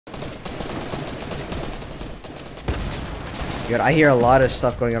Dude, I hear a lot of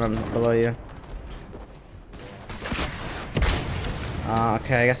stuff going on below you.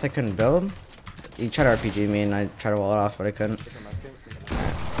 Okay, I guess I couldn't build. You tried to RPG me and I tried to wall it off, but I couldn't.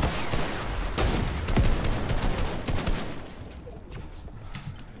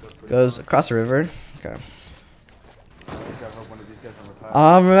 Goes across the river. Okay.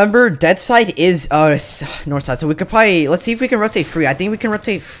 Remember, dead side is north side, so we could probably let's see if we can rotate free. I think we can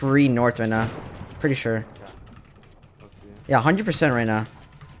rotate free north right now. Pretty sure. Yeah, 100% right now.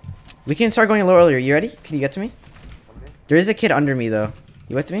 We can start going a little earlier. You ready? Can you get to me? There is a kid under me though.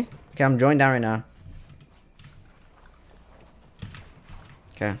 You with me? Okay, I'm joined down right now.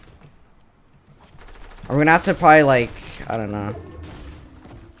 Okay. We're gonna have to probably like I don't know.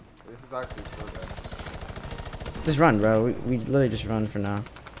 This is actually so bad. Just run, bro. We literally just run for now.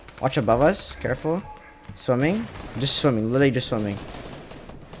 Watch above us. Careful. Swimming. Just swimming. Literally just swimming.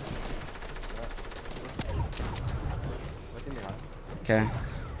 Okay.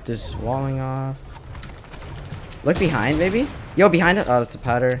 Just walling off. Look behind, maybe. Yo, behind it. Oh, that's a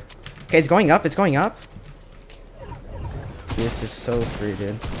powder. Okay, it's going up. It's going up. This is so free,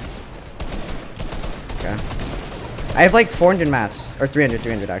 dude. Okay. I have like 400 mats. Or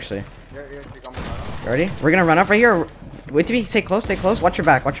 300 actually. You Ready? We're gonna run up right here. Wait till we stay close, stay close. Watch your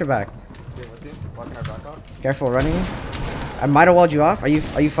back, watch your back. Watch my back off. Careful running. I might have walled you off. Are you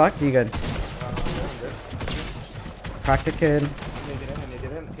fucked? Are you good? Cracked a kid.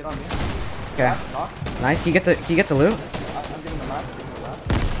 Get on me. Okay. Nice. Can you get the loot? I'm getting the map.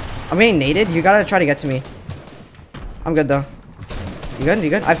 I'm getting naded. You gotta try to get to me. I'm good though. You good? You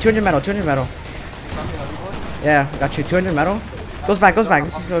good? I have 200 metal. 200 metal. Yeah, got you. 200 metal. Goes back. Goes back.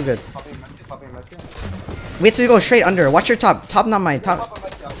 This is so good. We have to go straight under. Watch your top. Top, not mine. Top.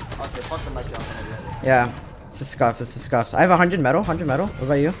 Yeah. This is scuffed. This is scuffed. I have 100 metal. 100 metal. What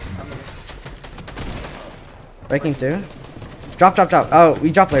about you? Breaking through. Drop, drop, drop. Oh, we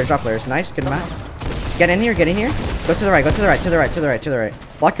drop layers. Drop layers. Nice. Good map. Get in here. Get in here. Go to the right. Go to the right. To the right. To the right. To the right.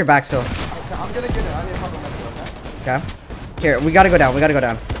 Block your back still. I'm gonna get it. I need a couple minutes, okay? Okay. Here. We gotta go down. We gotta go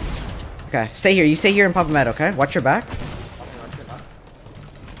down. Okay. Stay here. You stay here and pop a med, okay? Watch your back.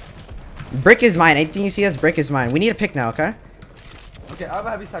 Brick is mine. Anything you see as brick is mine. We need a pick now, okay? Okay, I have a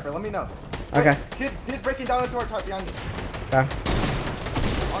heavy sniper. Let me know. Okay. Kid breaking down into our top behind you. Okay.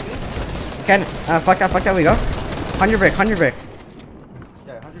 On me. Ken, fuck that, fuck that. We go. 100 brick, 100 brick.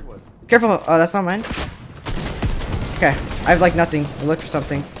 Yeah, 100 wood. Careful. Oh, that's not mine. Okay. I have like nothing. I look for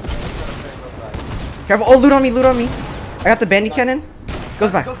something. Careful. Oh, loot on me, loot on me. I got the bandit cannon.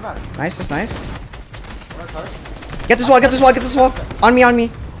 Goes back. Nice, that's nice. Get this wall, get this wall, get this wall. On me, on me.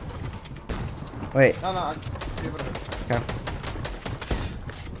 Wait. No. Okay.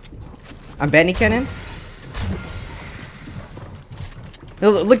 I'm bandit cannon.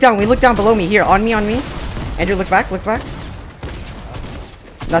 Look down. We look down below me. Here, on me, on me. Andrew, look back, look back.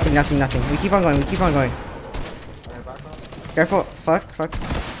 Nothing, nothing, nothing. We keep on going. We keep on going. Careful. Fuck, fuck.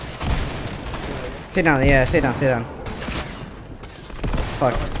 Stay down. Yeah, stay down, stay down.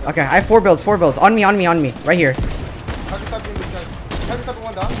 Fuck. Okay, I have 4 builds, 4 builds. On me, on me, on me. Right here.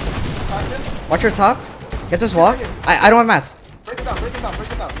 Watch your top. Get this wall. I don't have mats. Break it down, break it down,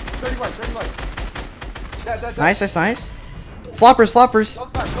 break it down. 30 white, 30 white. Dead. Nice, that's nice. Floppers, floppers. Goes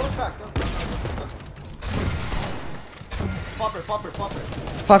back. Flopper.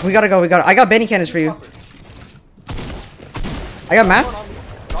 Fuck, we gotta go, I got Benny cannons for you. I got mats.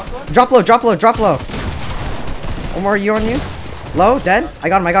 Drop low, drop low, drop low. One more, you on you? Low, dead? I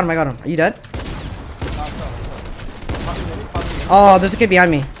got him. Are you dead? Oh, there's a kid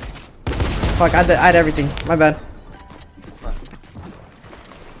behind me. Fuck, I had everything. My bad.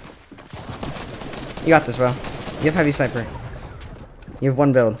 You got this, bro. You have heavy sniper. You have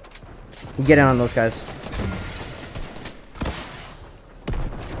 1 build. You get in on those guys.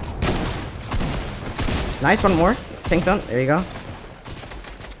 Nice, 1 more. Tank done. There you go.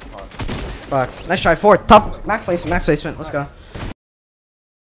 Fuck. Nice try. 4. Top. Max placement. Let's go.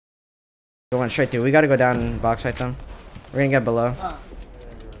 Going straight through. We gotta go down and box fight them. We're gonna get below.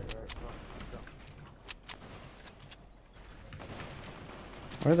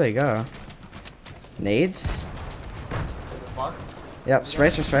 Where'd they go? Nades? Yep,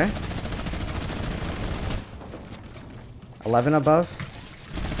 spray. 11 above.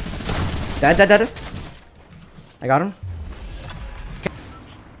 Dead. I got him.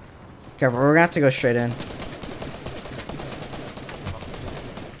 Careful, we're gonna have to go straight in.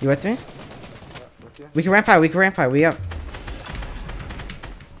 You with me? We can ramp high, we up.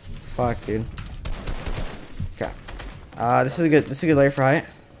 Fuck, dude. Okay. This is a good layer for height.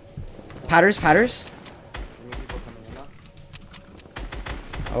 Patters.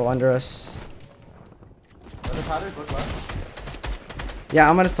 Oh, under us. Other patters, look left. Yeah,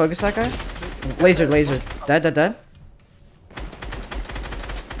 I'm gonna focus that guy. Laser. Dead.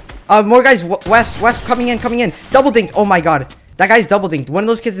 More guys. West coming in. Double dinked. Oh my god. That guy's double dinked. One of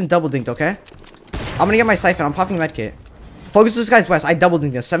those kids in double dinked, okay? I'm gonna get my siphon. I'm popping medkit. Focus those guys west. I double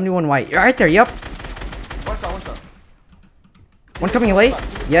dinked him. 71 white. You're right there. Yep. One shot. One coming late.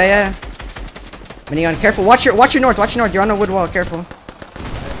 Yeah. Minigun. Careful. Watch your north. You're on a wood wall. Careful.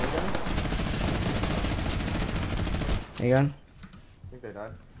 Minigun. I think they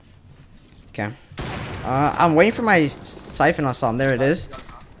died. Okay. I'm waiting for my siphon on something. There it is.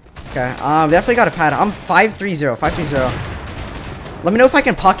 Okay. Definitely got a pad. I'm 530. Let me know if I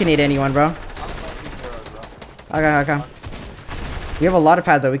can pocket nade anyone, bro. Okay. We have a lot of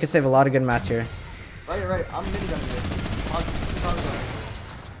pads though. We can save a lot of good mats here. Right. I'm minigunning it.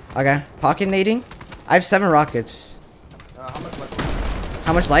 Okay. Pocket nading. I have 7 rockets. How much light?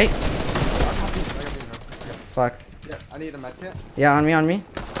 How much light? Okay. Fuck. Yeah, I need a med kit. Yeah, on me.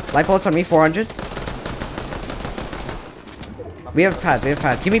 Light bullets on me. 400. We have pad.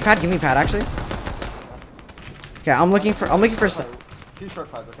 Give me pad. Actually. Okay. I'm looking for. 2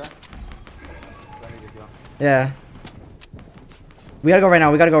 short pads, okay? I need to go. Yeah. We gotta go right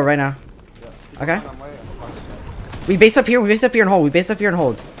now. Yeah. Okay. On my way, We base up here and hold.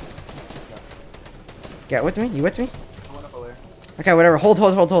 Get with me? You with me? I went up a layer. Okay, whatever. Hold.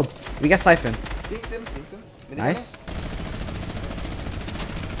 We got siphon. Dinked him. Minigun Nice. him.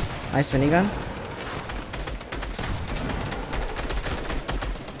 Nice minigun.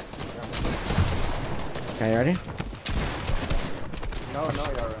 Okay, you ready? No, you're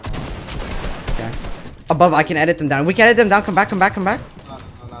right. Okay. Above, I can edit them down. We can edit them down. Come back. No. We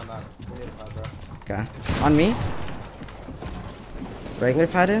need a pad, bro. Okay. On me. Regular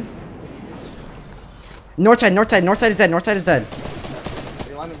pad in. North side is dead. Are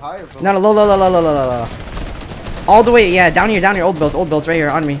you landing high or below? No, low. All the way, yeah, down here, old builds right here,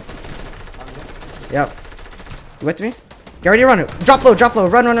 on me. Yep. You with me? Get ready to run. Drop low,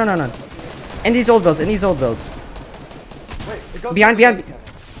 run. In these old builds. Wait, it goes Behind. Yeah.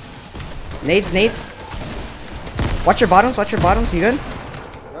 Nades. Watch your bottoms, you good?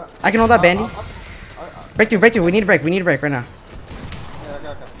 Yeah. I can hold that bandy. I- Breakthrough, we need a break right now.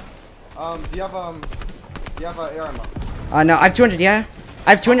 Yeah, okay. Do you have AR ammo? No, I have 200, yeah. I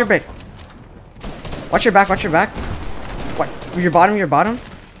have 200 break. Watch your back. What? Your bottom? Yeah?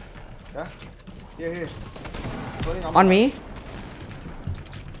 Here. Putting On me.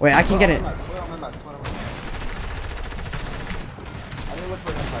 Wait, I can get it. Put it on my map. I need to look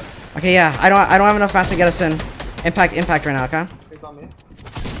for an impact. Okay, yeah, I don't have enough mats to get us in. Impact right now, okay? It's on me.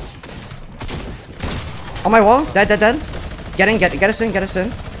 On my wall, dead. Get us in.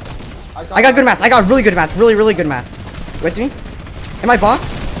 I I got good mats. I got really good mats. Really good mats. With me? In my box?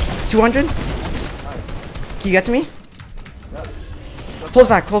 200? Can you get to me? Yeah. Pull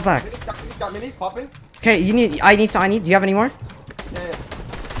back. He's got minis popping. Okay, I need. Do you have any more? Yeah.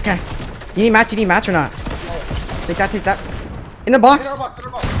 Okay. You need mats or not? Yeah. Take that. In the box? In our box. Hit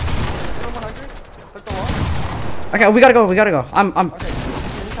 100. Click the wall. Okay, we gotta go. I'm. Okay. Can you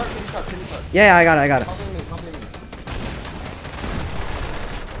start? Yeah, I got it. Copy me.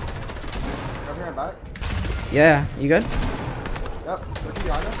 Over here and back. Yeah, you good? Yep. Looking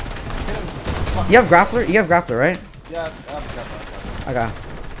behind us. Hit him. Fuck. You have grappler, right? Yeah, I have Okay.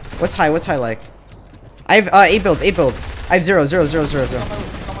 What's high like? I have 8 builds. I have 0. Come on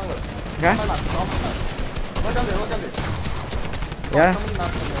my way. Okay? Look under. Yeah. So many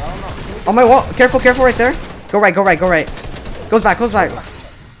maps in there. I don't know. On my wall. Careful right there. Go right. Goes back. I'm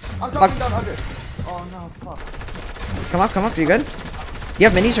dropping down under. Oh no, fuck. Come up. You good? You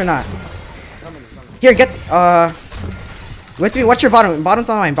have minis or not? No minis. Here, get with me. What's your bottom? Bottom's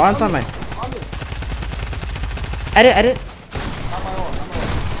on mine. On me. Edit. Not my own.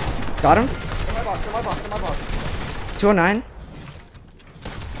 Got him. In my box. 209.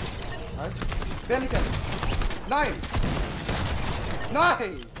 Nice. Bandicam. Nice.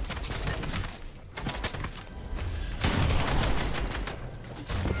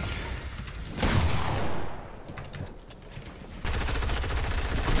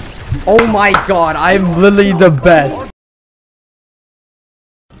 Oh my god, I'm literally the best.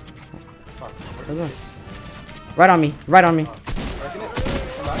 Right on me.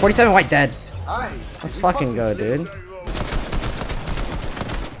 47 white dead. Nice. Let's fucking go, dude.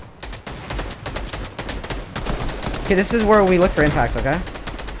 Okay, this is where we look for impacts, okay?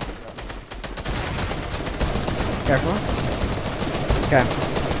 Careful. Okay.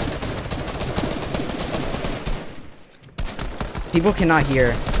 People cannot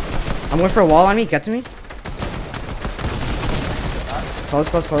hear. I'm going for a wall on me. Get to me. Close.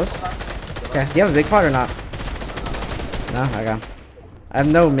 Okay. Do you have a big pot or not? No? Okay. I have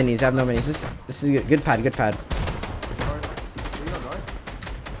no minis. I have no minis. This is a good pad. Good pad.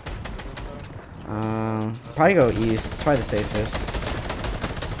 Probably go east. It's probably the safest.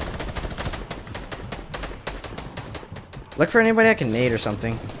 Look for anybody I can nade or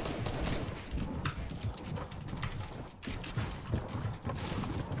something.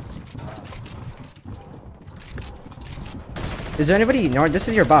 Is there anybody north? This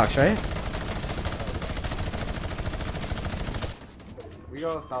is your box, right? We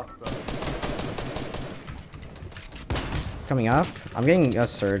go south though. Coming up. I'm getting a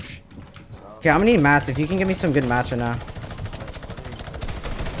surge. Okay, I'm gonna need mats. If you can give me some good mats right now.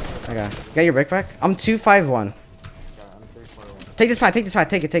 Okay. Get your brick back. I'm 251. Take this pad. Take this pad.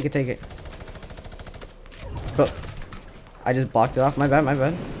 Take it. Take it. Take it. But I just blocked it off. My bad. My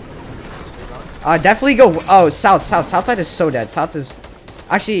bad. Definitely go. Oh, south. South. South side is so dead. South is.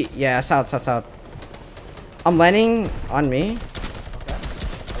 Actually, yeah. South. South. South. I'm landing on me.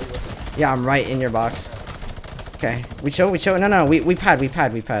 Yeah, I'm right in your box. Okay. We chill. We chill. No, no. We pad. We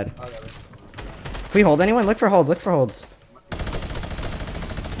pad. We pad. Can we hold anyone? Look for holds. Look for holds.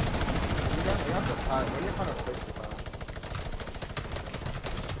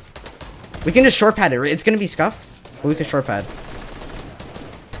 We can just short pad it. It's gonna be scuffed, but we can short pad.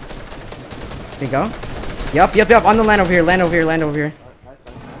 Here you go. Yup, yup, yup. On the land over here. Land over here. Land over here. Nice,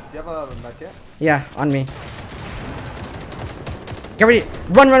 nice, nice. Do you have a med kit? Yeah, on me. Get ready.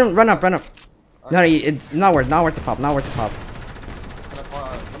 Run, run, run up, run up. No, no, it's not worth the pop. Not worth the pop.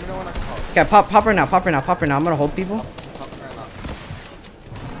 Let me know when I can pop. Okay, pop her now. Pop her now. Pop her now. I'm gonna hold people. Pop right now.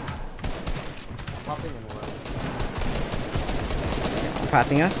 Popping in one.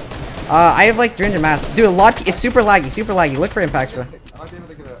 Pathing us. I have like 300 mats. Dude, a lot. It's super laggy. Super laggy. Look for impacts, bro. I might be able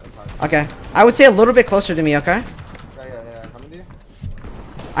to get an impact. Okay. I would say a little bit closer to me. Okay. Yeah. Coming to you.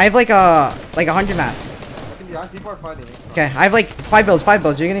 I have like 100 mats. I can be on. People are fighting. Okay. I have like 5 builds. 5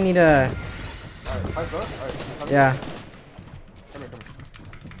 builds. You're gonna need a. Alright, 5 builds? Alright. Yeah. Come here.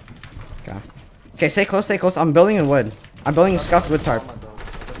 Okay. Okay. Stay close. Stay close. I'm building in wood. I'm building scuffed wood tarp.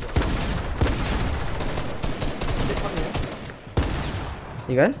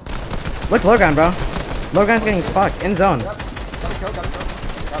 You good? Look, low ground, bro. Low ground's getting fucked. In zone. Got a kill. Got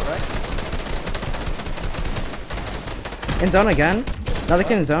right. In zone again. Another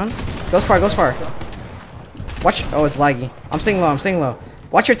kid in zone. Goes far. Goes far. Watch. Oh, it's laggy. I'm staying low. I'm staying low.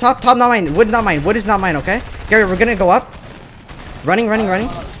 Watch your top. Top not mine. Wood not mine. Wood is not mine. Okay. Gary, we're gonna go up. Running. Running. Running.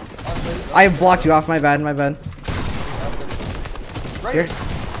 I blocked you off. My bad. My bad. You're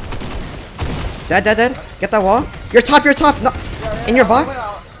dead. Dead. Dead. Get that wall. Your top. Your top. No. In your box. I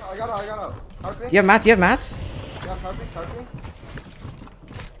got out. Do you have mats? Do you have mats? Yeah, carping.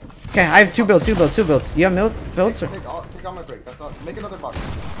 Okay, I have 2 builds. 2 builds. 2 builds. Do you have builds? Or? Take all my break. That's all. Make another box.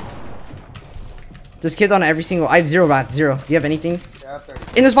 There's kids on every single. I have 0 mats. 0. Do you have anything? Yeah, I have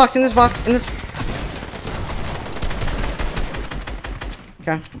 30. In this box. In this box. In this.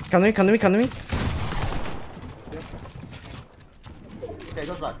 Okay. Come to me. Come to me. Come to me. Okay,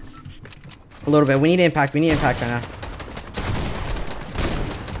 goes back. A little bit. We need impact. We need impact right now.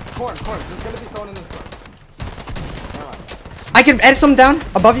 Corn. There's gonna be someone in this corn. Never mind. I can edit some down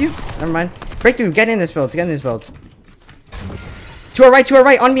above you. Never mind. Breakthrough. Get in this build. Get in this build. To our right. To our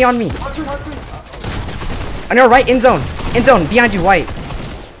right. On me. On me. On our right. In zone. In zone. Behind you. White.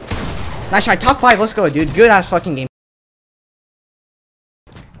 Nice try. Top 5. Let's go, dude. Good ass fucking game.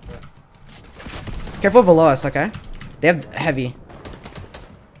 Careful below us. Okay. They have heavy.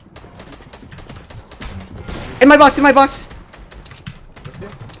 In my box. In my box.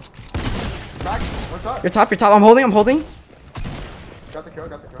 Back. One shot. Your top. Your top. I'm holding. I'm holding. Got the kill.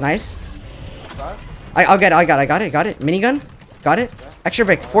 Nice. Fast. I got it. Minigun. Got it. Yeah. Extra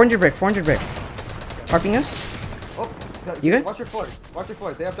brick. 400 brick. 400 brick. Harping us. Oh. You good? Watch your floor.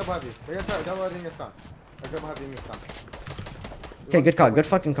 They have double heavy. They have double heavy in your stun. Double heavy in your stun. Okay, good call. Good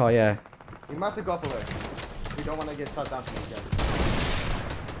fucking call. Yeah. We might have to go up a layer. We don't want to get shot down from these guys.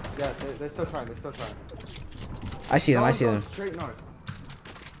 Yeah, they're still trying. I see them. I see them. Straight north.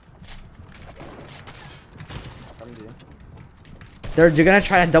 Coming to you. They're gonna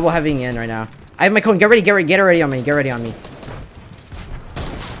try to double heavying in right now. I have my cone. Get ready on me. Get ready on me.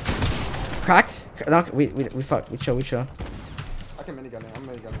 Cracked. No, we fuck. We chill. I can minigun it. I'm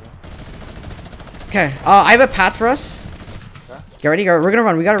minigunning it. Okay. I have a path for us. Okay. Get ready. We're gonna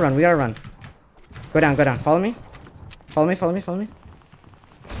run. We gotta run. Go down. Follow me. Follow me.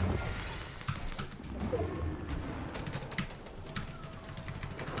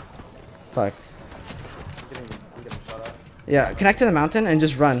 Fuck. I'm getting shot at. Yeah, connect to the mountain and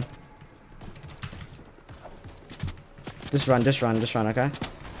just run. Just run, okay?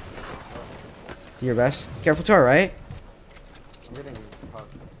 Do your best. Careful to our right. I'm getting hot.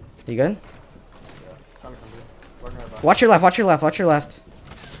 You good? Yeah. Trying to come here. Working right back. Watch your left, watch your left, watch your left.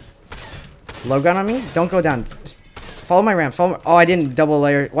 Low gun on me? Don't go down. Just follow my ramp. Follow my, oh, I didn't double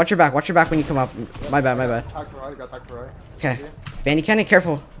layer. Watch your back when you come up. My bad, my bad. Attack for right, got attack for right. Okay. Bandy cannon,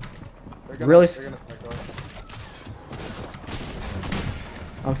 careful. They're gonna, Really? They're gonna snipe right.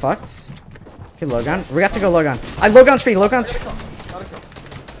 I'm fucked. Okay, low gun. We got to go low gun. Low gun's free, low gun's free. Gotta kill.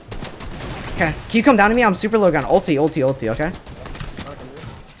 Okay. Can you come down to me? I'm super low gun. Ulti, okay? Gotta come here.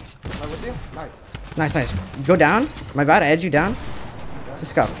 Am I with you? Nice. Nice. Go down. My bad, I edged you down. Let's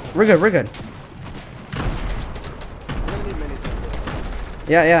scuff. We're good. We're gonna need minis.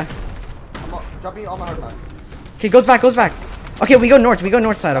 Yeah. Dropping all my hard mats. Okay, goes back. Okay, we go north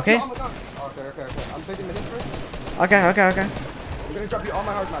side, okay? Oh, okay. I'm taking minis first. Okay. I'm gonna drop you all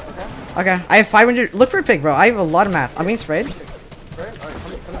my hard mats, okay? Okay, I have 500. Look for a pick, bro. I have a lot of mats. I'm being sprayed. Right? Alright,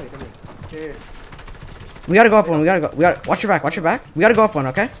 come here. Okay. We gotta go up one. We gotta watch your back. We gotta go up one,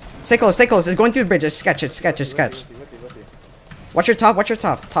 okay? Stay close. It's going through the bridge. Just sketch. With you. Watch your top.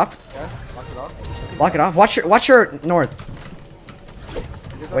 Top. Yeah, lock it off. Block it off. Watch your north.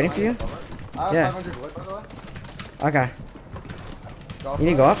 Waiting for you? I have Yeah. 500 wood, by the way. Okay. Go You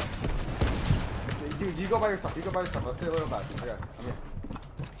need to go up. You go by yourself. Let's stay a little back. Okay, I'm here.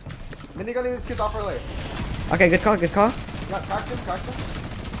 Minigunning these kids off our leg. Okay, good call. Yeah, crack him.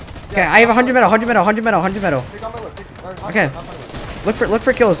 Okay, I have 100 metal. Take on my whip. Okay. Look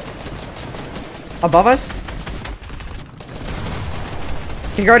for kills. Above us.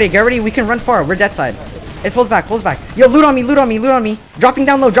 Okay, get ready. We can run far. We're dead side. It pulls back. Yo, loot on me. Dropping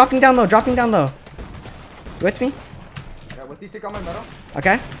down low. You with me? Yeah, with you, take on my metal.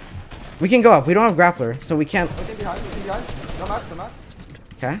 Okay. We can go up. We don't have grappler, so we can't. Looking behind. No mats.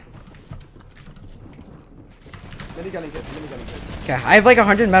 Okay. Minigunning kids. Okay, I have like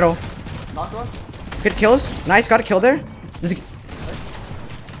 100 metal. Knocked one. Good kills. Nice, got a kill there.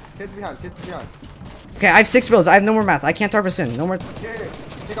 Kids behind. Okay, I have 6 builds. I have no more mats. I can't tarp us in. No more. Yeah.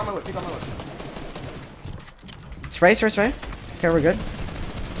 Take on my whip. Spray. Okay, we're good.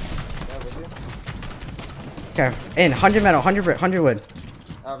 Yeah, with you. Okay, in 100 metal, 100 wood.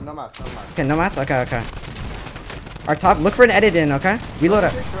 I have no mats. Okay, no mats. Okay. Our top. Look for an edit in. Okay. Reload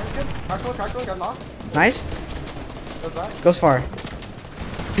up. Crack one. Got knocked. Nice. Goes back. Goes far.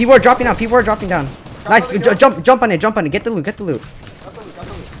 People are dropping down. Nice. Jump on it. Get the loot. Got the loot.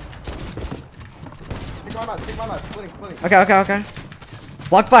 Take my mats. Splitting. Okay.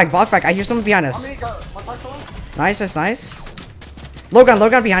 Block back. I hear someone behind On us. me, got one touch one. Nice. Low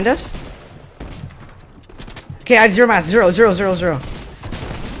gun behind us. Okay, I have 0 mats. 0. On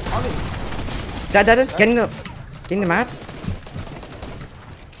me. Dead. Getting the mats.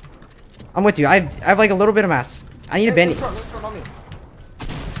 I'm with you. I have like a little bit of mats. I need a bandy. Let's go on me.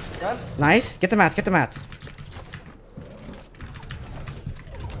 Dead? Nice. Get the mats.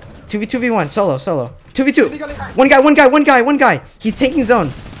 2v1 solo. 2v2. One guy. He's taking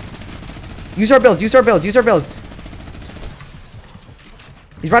zone. Use our builds. He's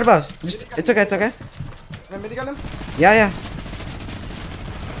right above us. It's okay. Can I minigun him? Yeah.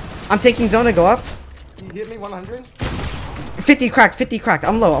 I'm taking zone to go up. He hit me 100. 50 cracked.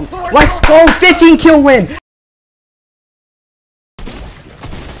 I'm low. Let's go. 15 kill win.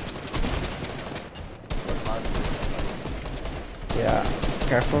 Yeah.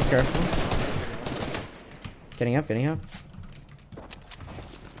 Careful. Getting up.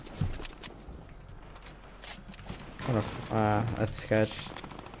 That's sketch.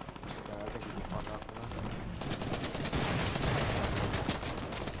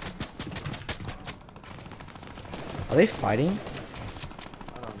 Are they fighting?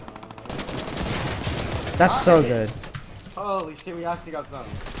 I don't know. That's so good. Holy shit, we actually got some.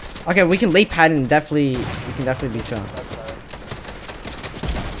 Okay, we can late pad and definitely beat you. That's right.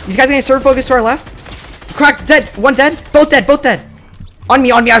 These guys are gonna serve focus to our left. Crack, dead. One dead. Both dead. On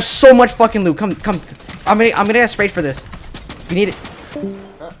me. I have so much fucking loot. Come. I'm gonna get sprayed for this. You need it.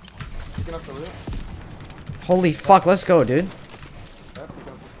 Yeah. Picking up the loot. Holy fuck, let's go, dude. Yeah, picking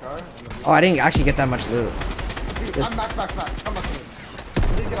up this car. And the Oh, I didn't actually get that much loot. Dude, I'm back. Come back to me.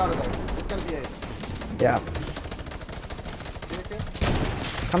 We need to get out of there. It's gonna be 8. Yeah. See it, kid?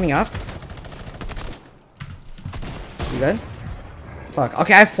 Coming up. You good? Fuck.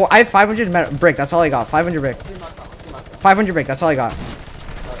 Okay, I have 500 brick. That's all I got. 500 brick. 500 brick. That's all I got.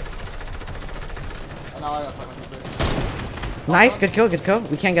 And now I got 500. Nice. Good kill.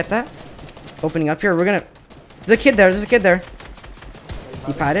 We can't get that. Opening up here. We're gonna. There's a kid there.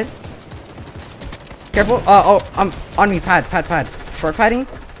 He padded. Careful. Oh, I'm on me. Pad. Short padding.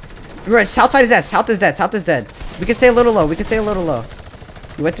 Right. South side is dead. South is dead. We can stay a little low.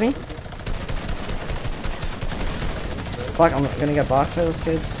 You with me? Fuck, I'm gonna get blocked by those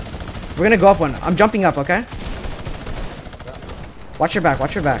kids. We're gonna go up one. I'm jumping up, okay? Watch your back,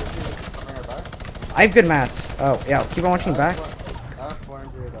 watch your back. I have good mats. Oh, yeah, keep on watching back.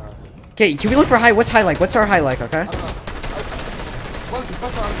 Okay, can we look for high? What's high like? What's our high like, okay?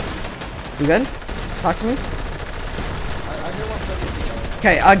 You good? Talk to me.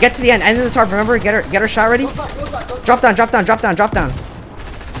 Okay, get to the end of the tarp. Remember, get her shot ready. Drop down, drop down, drop down, drop down.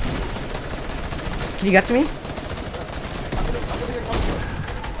 Can you get to me?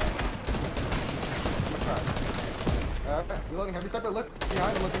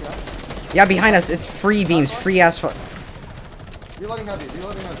 Yeah, behind us. It's free beams, free ass fuck. Reloading heavy,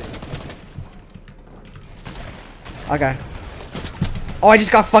 reloading heavy. Okay. Oh, I just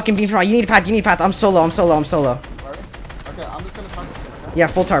got fucking beamed from. You need a path, you need a path. I'm solo, I'm solo, I'm solo. Okay, I'm just gonna target you, okay? Yeah,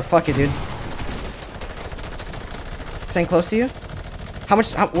 full tarp. Fuck it, dude. Staying close to you. How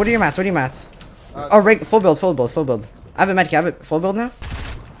much? What are your mats? What are your mats? Oh, full build, full build, full build. I have a med kit. I have it full build now.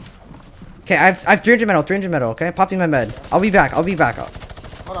 Okay, I have 300 metal, 300 metal. Okay, popping my med. I'll be back. I'll be back.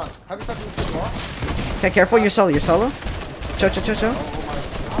 Hold on. Heavy stepping into the wall. Okay, careful. You're solo. You're solo. Chill, chill, chill, chill. Oh my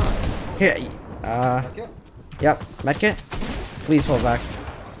god. Here. Okay. Yep. Medkit. Please hold back.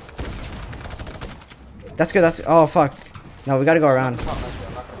 That's good. That's. Oh fuck. No, we gotta go around.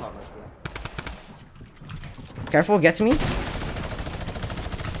 Careful. Get to me.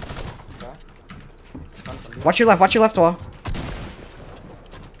 Watch your left. Watch your left wall.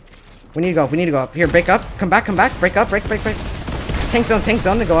 We need to go. We need to go up. Here, break up. Come back. Come back. Break up. Break. Break. Break. Tank zone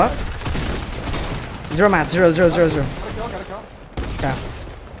to go up. 0 mats. 0, 0, 0, 0. Gotta kill. Okay.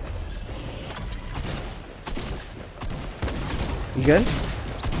 You good?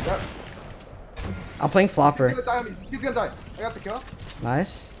 Yep. I'm playing flopper. He's gonna die on me. He's gonna die. I got the kill.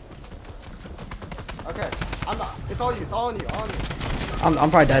 Nice. Okay. I'm not. It's all you. It's all on you. All on you. I'm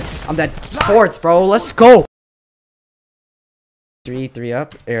probably dead. I'm dead. Fourth, bro. Let's go. 3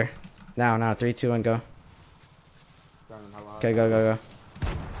 up. Here. Now. 3, 2, 1, go. Okay, go.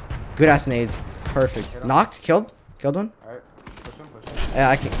 Good ass nades. Perfect. Knocked. Killed one. Alright. Push him. Yeah,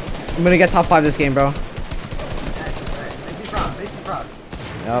 I'm gonna get top 5 this game, bro. Make me proud. Make me proud.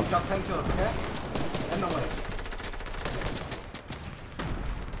 Yep. Drop 10 kills, okay? And the way.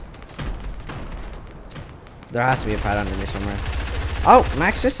 There has to be a pad under me somewhere. Oh,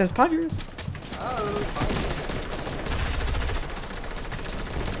 max distance, Pugger.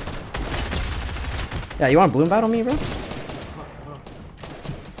 Yeah, you want to bloom battle me, bro?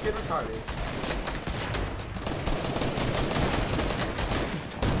 Get retarded.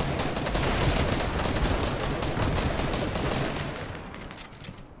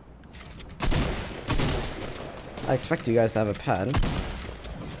 I expect you guys to have a pad.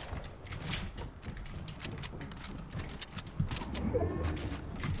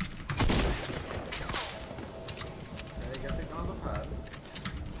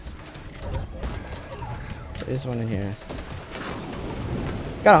 There is one in here.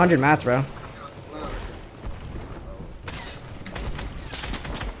 Got 100 mats, bro.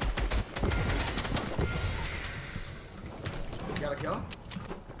 You got a kill?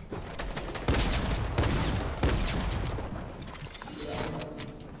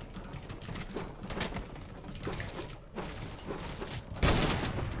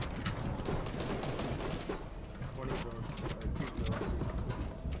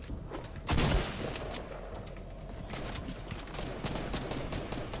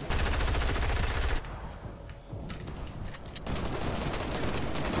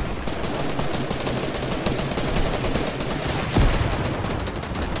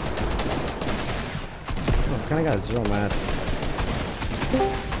 Kinda got 0 mats. You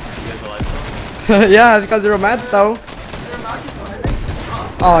guys alive? Yeah, it's got 0 mats though.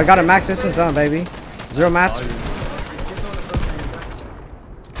 Oh, I got a max distance done, baby. 0 mats.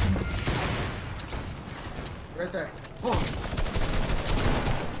 Right there.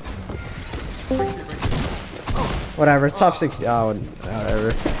 Whatever, it's top 60. Oh,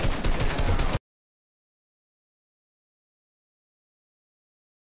 whatever.